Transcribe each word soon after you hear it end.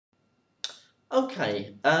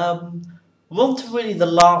Okay, we're on to really the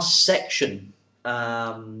last section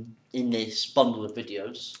in this bundle of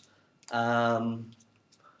videos.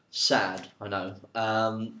 Sad, I know.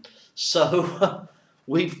 So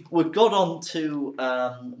we've got on to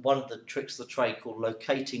one of the tricks of the trade called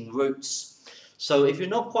locating roots. So if you're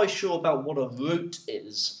not quite sure about what a root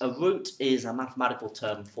is a mathematical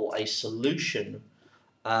term for a solution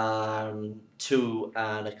to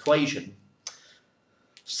an equation.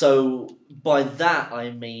 So by that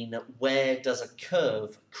I mean, where does a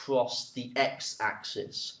curve cross the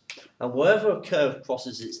x-axis? And wherever a curve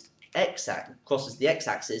crosses the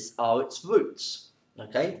x-axis are its roots.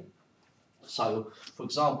 Okay. So for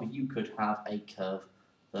example, you could have a curve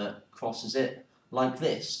that crosses it like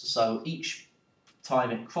this. So each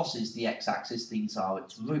time it crosses the x-axis, these are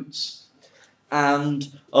its roots.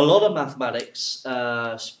 And a lot of mathematics,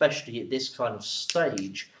 especially at this kind of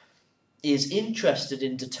stage, is interested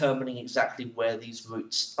in determining exactly where these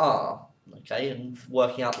roots are, okay, and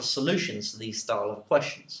working out the solutions to these style of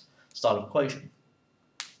equation.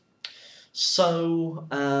 So,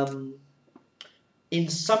 in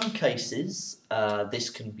some cases,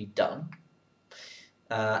 this can be done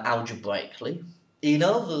algebraically. In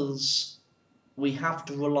others, we have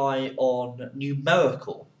to rely on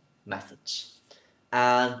numerical methods.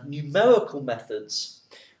 And numerical methods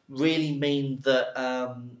really mean that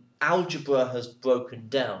algebra has broken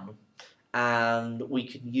down, and we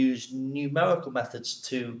can use numerical methods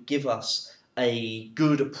to give us a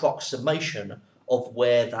good approximation of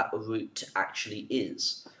where that root actually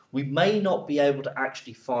is. We may not be able to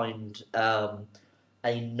actually find a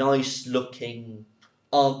nice looking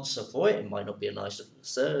answer for it. It might not be a nice looking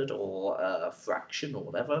third or a fraction or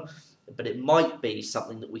whatever, but it might be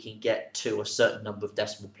something that we can get to a certain number of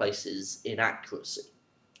decimal places in accuracy,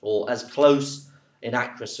 or as close in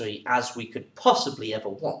accuracy as we could possibly ever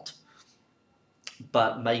want,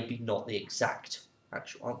 but maybe not the exact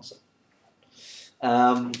actual answer.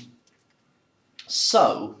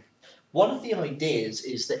 So one of the ideas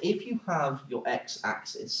is that if you have your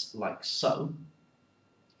x-axis like so,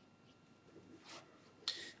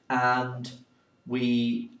 and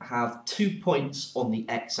we have 2 points on the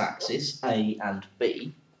x-axis, A and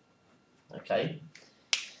B, okay,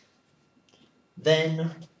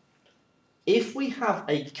 then if we have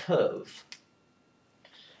a curve,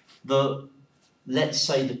 let's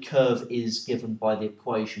say the curve is given by the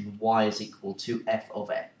equation y is equal to f of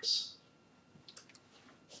x,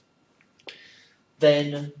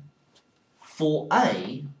 then for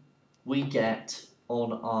A, we get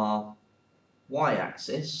on our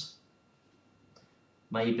y-axis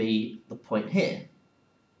maybe the point here.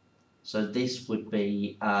 So this would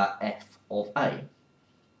be f of A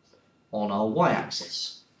on our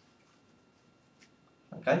y-axis.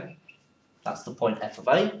 Okay, that's the point f of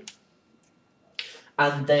A.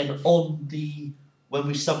 And then when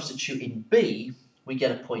we substitute in B, we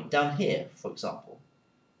get a point down here, for example.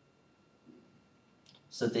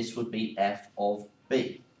 So this would be f of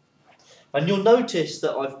B. And you'll notice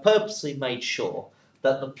that I've purposely made sure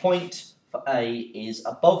that the point for A is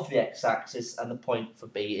above the x-axis and the point for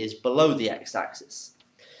B is below the x-axis.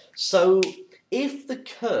 So if the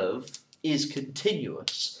curve is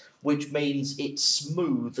continuous, which means it's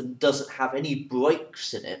smooth and doesn't have any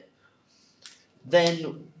breaks in it,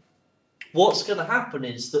 then what's going to happen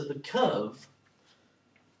is that the curve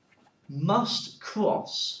must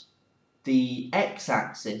cross the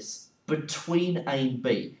x-axis between A and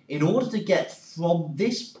B. In order to get from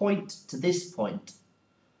this point to this point,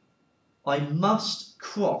 I must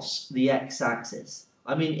cross the x-axis.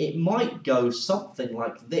 I mean, it might go something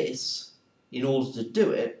like this in order to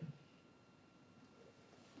do it,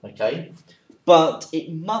 okay, but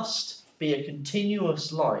it must be a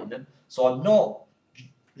continuous line, so I'm not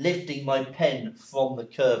lifting my pen from the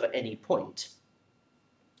curve at any point,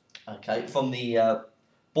 okay, from the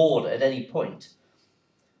board at any point,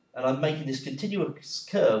 and I'm making this continuous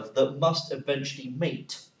curve that must eventually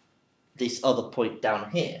meet this other point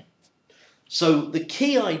down here. So the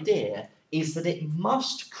key idea is that it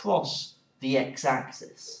must cross the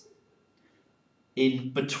x-axis in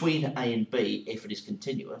between A and B if it is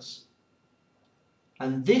continuous,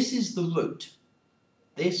 and this is the root,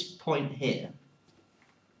 this point here,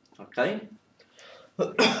 okay?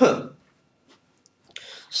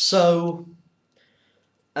 So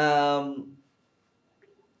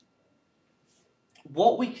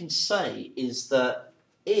what we can say is that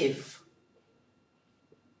if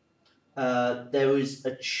there is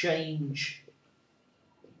a change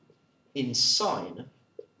in sign,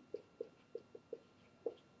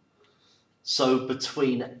 so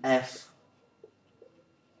between f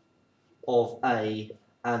of A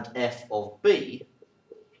and f of b,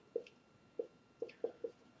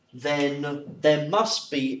 then there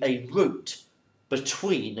must be a root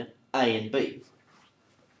between a and b.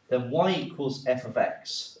 Then y equals f of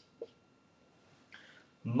x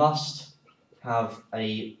must have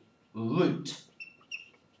a root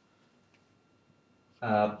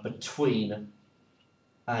between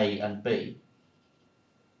a and b.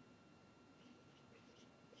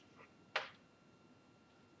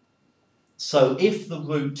 So if the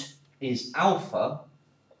root is alpha,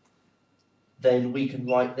 then we can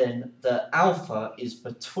write then that alpha is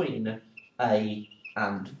between a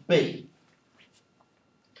and b.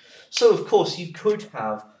 So of course you could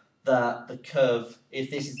have the curve, if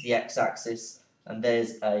this is the x-axis and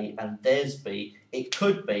there's a and there's b, it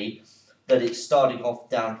could be that it's starting off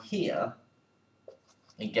down here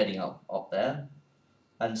and getting up there,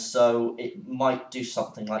 and so it might do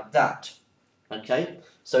something like that. Okay,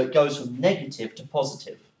 so it goes from negative to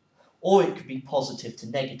positive, or it could be positive to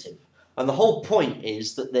negative. And the whole point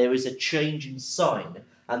is that there is a change in sign,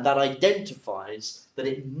 and that identifies that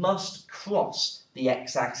it must cross the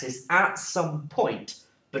x-axis at some point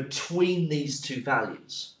between these two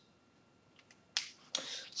values.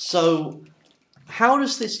 So, how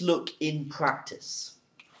does this look in practice?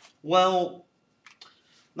 Well,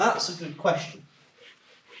 that's a good question.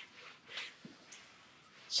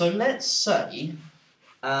 So let's say,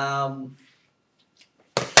 I've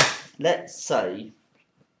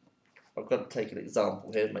got to take an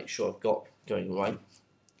example here to make sure I've got going right.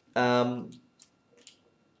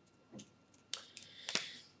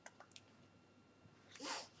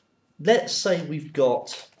 Let's say we've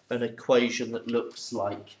got an equation that looks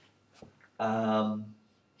like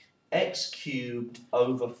x cubed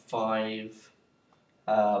over 5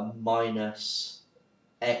 minus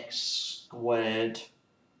x squared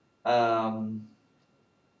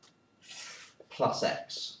plus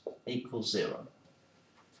x equals 0.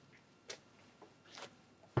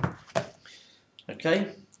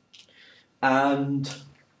 Okay, and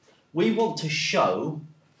we want to show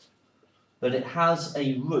that it has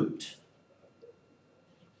a root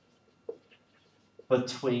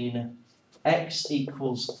between x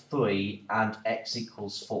equals 3 and x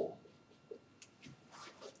equals 4.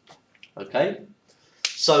 Okay,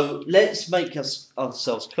 so let's make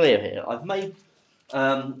ourselves clear here.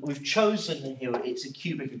 We've chosen here, it's a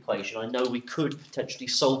cubic equation. I know we could potentially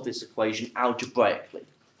solve this equation algebraically,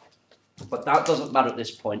 but that doesn't matter at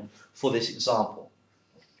this point for this example.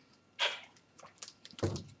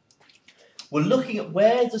 We're looking at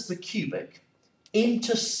where does the cubic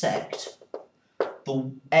intersect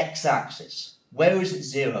the x-axis. Where is it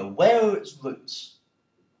 0? Where are its roots?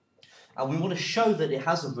 And we want to show that it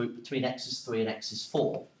has a root between x is 3 and x is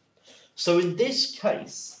 4. So in this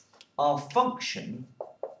case, our function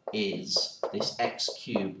is this x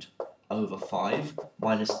cubed over 5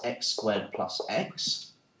 minus x squared plus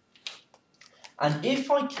x. And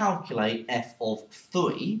if I calculate f of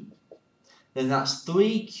 3, then that's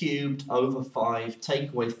 3 cubed over 5,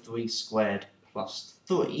 take away 3 squared plus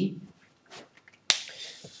 3,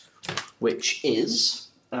 which is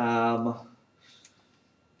plus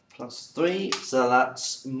 3, so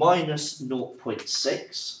that's minus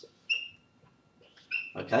 0.6.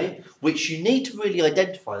 Okay, which you need to really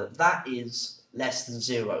identify that that is less than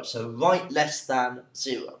 0. So write less than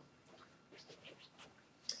 0.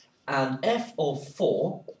 And f of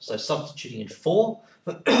 4, so substituting in 4,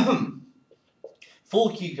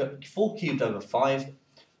 4 cubed over 5,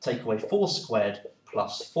 take away 4 squared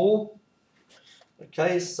plus 4.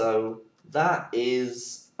 Okay, so that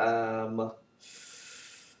is minus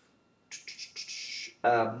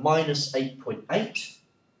 8.8.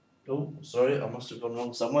 Oh, sorry, I must have gone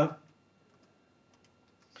wrong somewhere.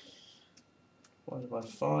 Divided by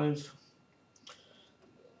 5.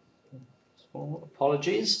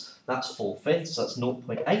 Apologies, that's 4/5, so that's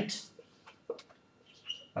 0.8.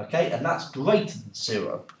 Okay, and that's greater than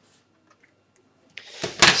 0.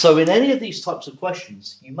 So in any of these types of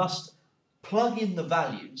questions, you must plug in the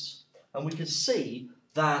values, and we can see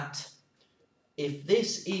that if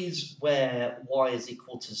this is where y is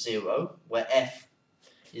equal to 0, where f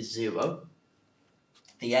is 0,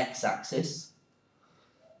 the x-axis,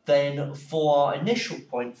 then for our initial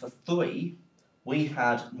point for 3, we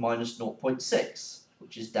had minus 0.6,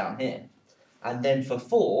 which is down here. And then for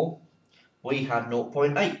 4, we had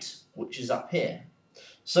 0.8, which is up here.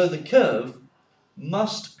 So the curve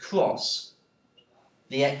must cross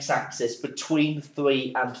the x-axis between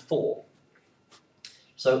 3 and 4.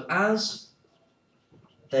 So as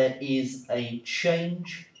there is a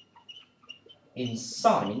change in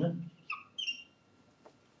sign,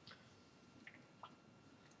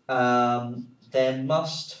 there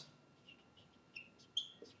must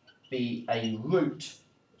be a root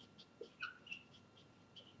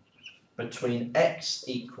between x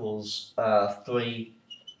equals 3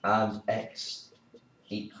 and x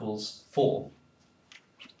equals 4.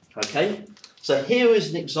 Okay, so here is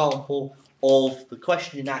an example of the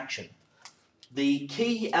question in action. The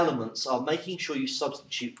key elements are making sure you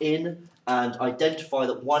substitute in and identify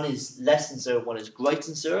that one is less than 0, one is greater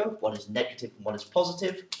than 0, one is negative and one is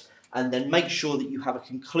positive, and then make sure that you have a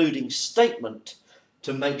concluding statement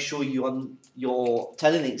to make sure you're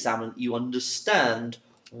telling the examiner you understand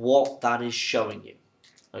what that is showing you.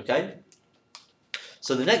 Okay?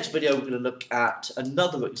 So the next video we're going to look at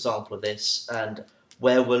another example of this, and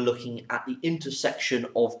where we're looking at the intersection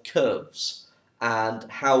of curves and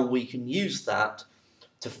how we can use that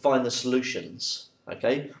to find the solutions,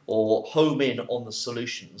 okay, or home in on the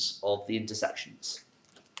solutions of the intersections.